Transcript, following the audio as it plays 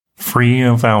free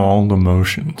of our old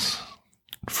emotions,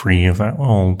 free of our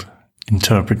old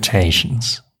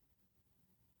interpretations.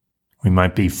 We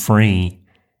might be free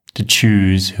to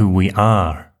choose who we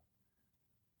are.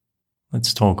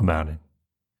 Let's talk about it.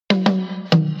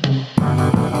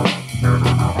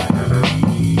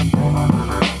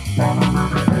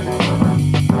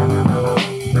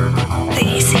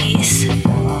 This is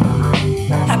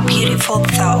a beautiful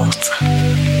thought.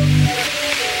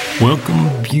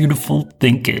 Welcome, beautiful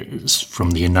thinkers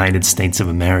from the United States of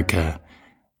America,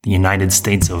 the United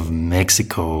States of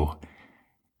Mexico,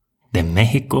 de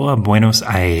México a Buenos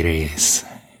Aires.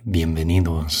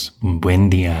 Bienvenidos. Buen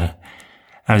día.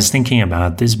 I was thinking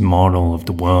about this model of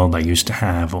the world I used to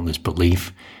have, or this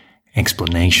belief,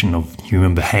 explanation of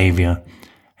human behavior.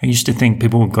 I used to think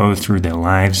people would go through their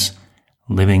lives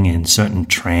living in certain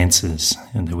trances,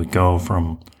 and they would go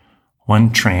from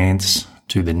one trance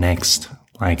to the next,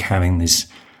 like having these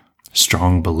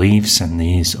strong beliefs and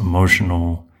these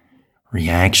emotional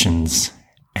reactions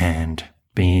and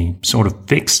be sort of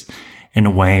fixed in a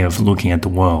way of looking at the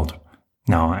world.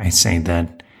 Now, I say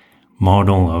that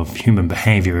model of human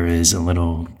behavior is a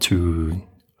little too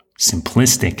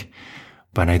simplistic,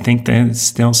 but I think there's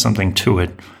still something to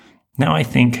it. Now I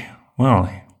think,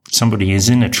 well, somebody is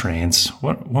in a trance.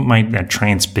 What might that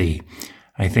trance be?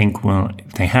 I think, well,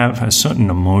 if they have a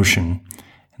certain emotion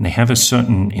and they have a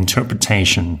certain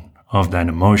interpretation of that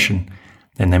emotion,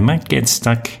 then they might get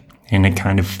stuck in a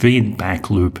kind of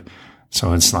feedback loop.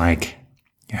 So it's like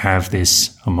you have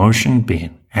this emotion, be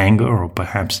it anger or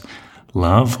perhaps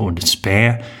love or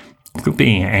despair. It could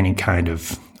be any kind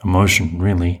of emotion,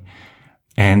 really.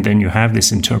 And then you have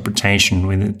this interpretation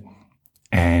with it.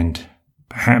 And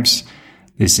perhaps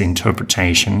this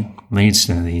interpretation leads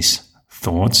to these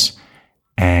thoughts,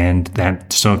 and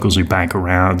that circles you back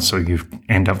around, so you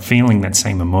end up feeling that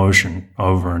same emotion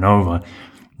over and over.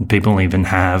 And people even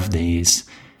have these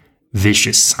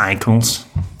vicious cycles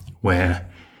where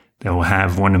they'll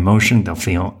have one emotion, they'll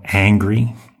feel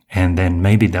angry, and then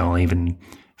maybe they'll even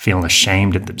feel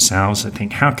ashamed at themselves. I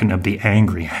think, how can I be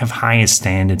angry? I have higher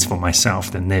standards for myself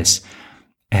than this.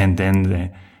 And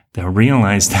then they'll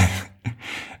realize that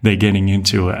they're getting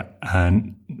into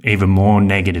an even more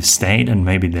negative state, and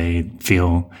maybe they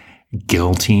feel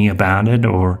guilty about it,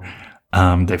 or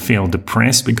they feel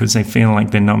depressed because they feel like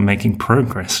they're not making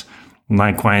progress.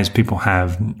 Likewise, people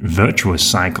have virtuous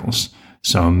cycles.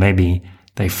 So maybe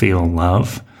they feel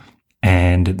love,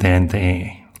 and then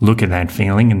they look at that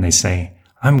feeling and they say,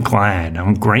 I'm glad,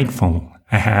 I'm grateful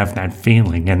I have that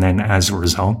feeling. And then as a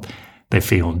result, they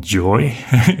feel joy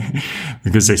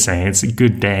because they say it's a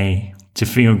good day to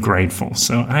feel grateful.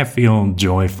 So I feel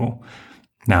joyful.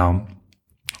 Now,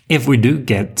 if we do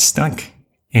get stuck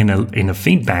in a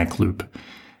feedback loop,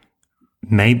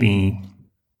 maybe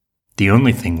the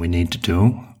only thing we need to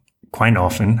do, quite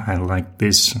often, I like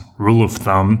this rule of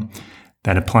thumb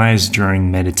that applies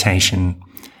during meditation,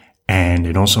 and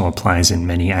it also applies in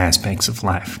many aspects of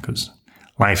life, because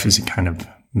life is a kind of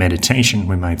meditation,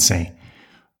 we might say.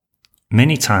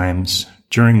 Many times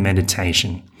during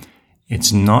meditation,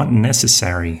 it's not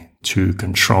necessary to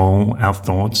control our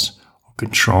thoughts or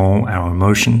control our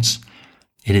emotions.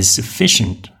 It is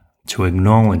sufficient to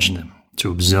acknowledge them,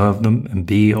 to observe them, and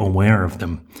be aware of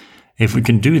them. If we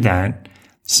can do that,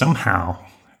 somehow,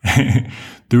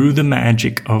 through the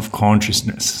magic of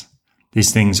consciousness,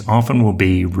 these things often will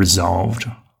be resolved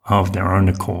of their own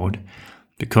accord,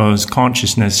 because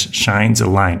consciousness shines a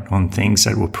light on things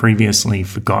that were previously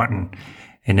forgotten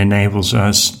and enables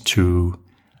us to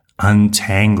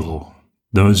untangle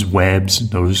those webs,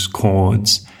 those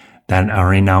cords that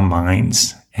are in our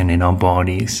minds and in our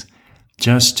bodies,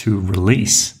 just to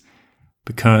release.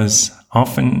 Because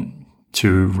often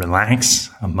to relax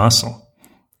a muscle,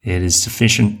 it is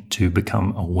sufficient to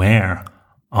become aware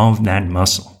of that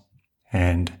muscle.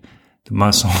 And the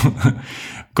muscle,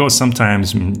 of course,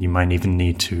 sometimes you might even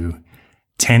need to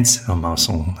tense a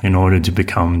muscle in order to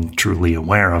become truly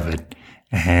aware of it.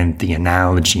 And the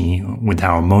analogy with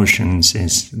our emotions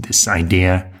is this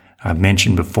idea I've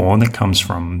mentioned before that comes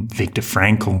from Viktor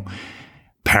Frankl,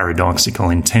 paradoxical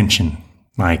intention.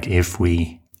 Like if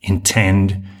we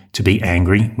intend to be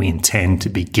angry, we intend to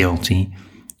be guilty,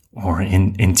 or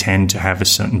intend to have a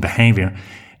certain behavior,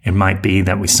 it might be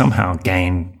that we somehow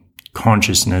gain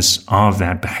consciousness of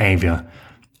that behavior,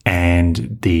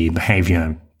 and the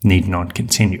behavior need not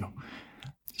continue.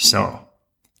 So,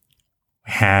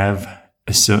 we have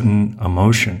a certain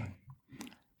emotion.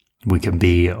 We can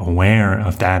be aware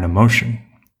of that emotion.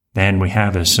 Then we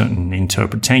have a certain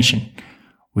interpretation.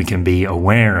 We can be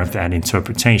aware of that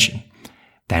interpretation.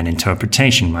 That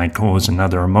interpretation might cause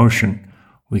another emotion.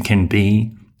 We can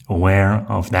be aware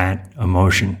of that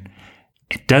emotion.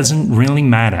 It doesn't really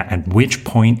matter at which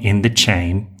point in the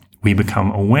chain we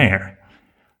become aware,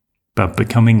 but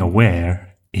becoming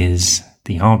aware is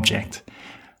the object.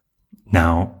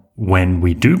 Now, when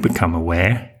we do become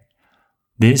aware,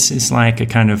 this is like a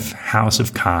kind of house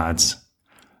of cards,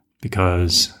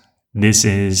 because this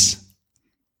is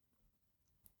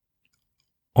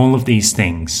all of these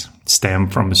things stem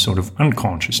from a sort of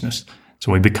unconsciousness.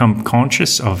 So we become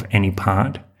conscious of any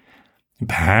part, and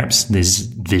perhaps this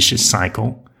vicious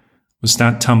cycle will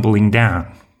start tumbling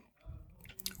down.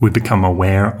 We become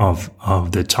aware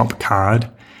of the top card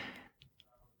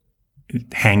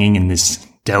hanging in this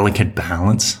delicate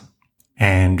balance,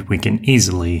 and we can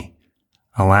easily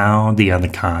allow the other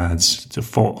cards to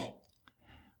fall.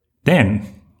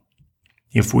 Then,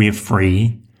 if we are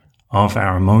free of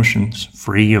our emotions,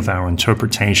 free of our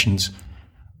interpretations,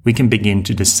 we can begin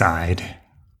to decide,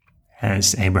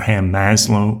 as Abraham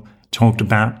Maslow talked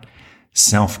about,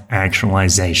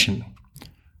 self-actualization.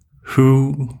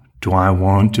 Who do I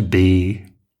want to be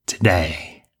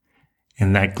today?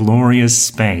 In that glorious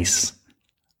space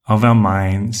of our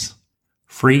minds,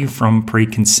 free from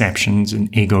preconceptions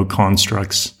and ego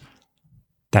constructs,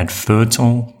 that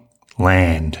fertile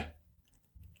land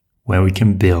where we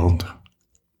can build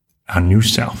a new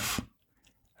self,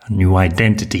 a new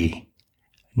identity,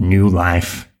 a new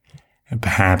life, and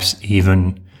perhaps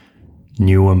even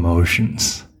new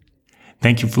emotions.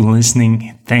 Thank you for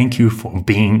listening. Thank you for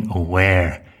being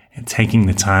aware and taking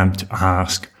the time to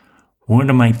ask, what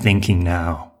am I thinking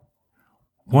now?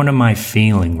 What am I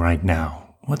feeling right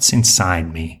now? What's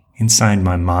inside me, inside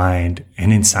my mind,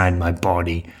 and inside my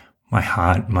body, my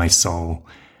heart, my soul?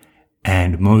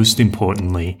 And most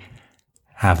importantly,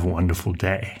 have a wonderful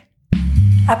day.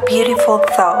 A beautiful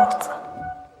thought.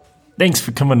 Thanks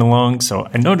for coming along. So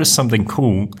I noticed something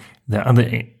cool. The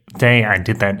other day I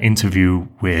did that interview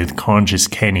with Conscious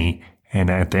Kenny, and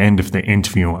at the end of the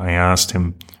interview I asked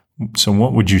him, so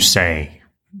what would you say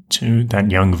to that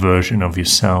young version of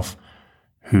yourself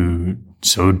who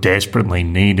so desperately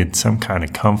needed some kind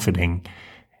of comforting?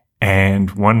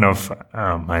 And one of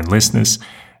my listeners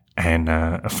and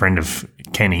a friend of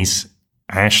Kenny's,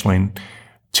 Ashlyn,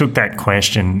 took that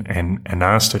question and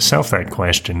asked herself that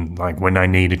question, like, when I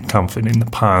needed comfort in the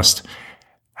past,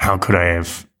 what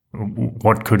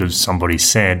could have somebody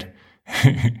said?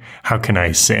 How can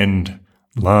I send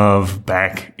love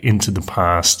back into the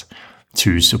past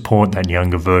to support that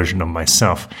younger version of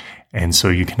myself? And so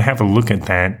you can have a look at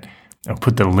that. I'll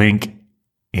put the link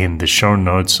in the show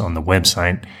notes on the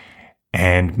website.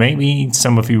 And maybe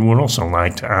some of you would also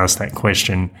like to ask that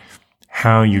question,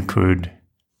 how you could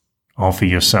offer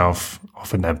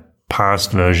that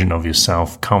past version of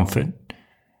yourself comfort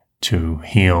to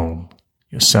heal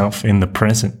yourself in the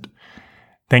present.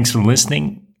 Thanks for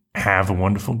listening. Have a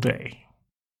wonderful day.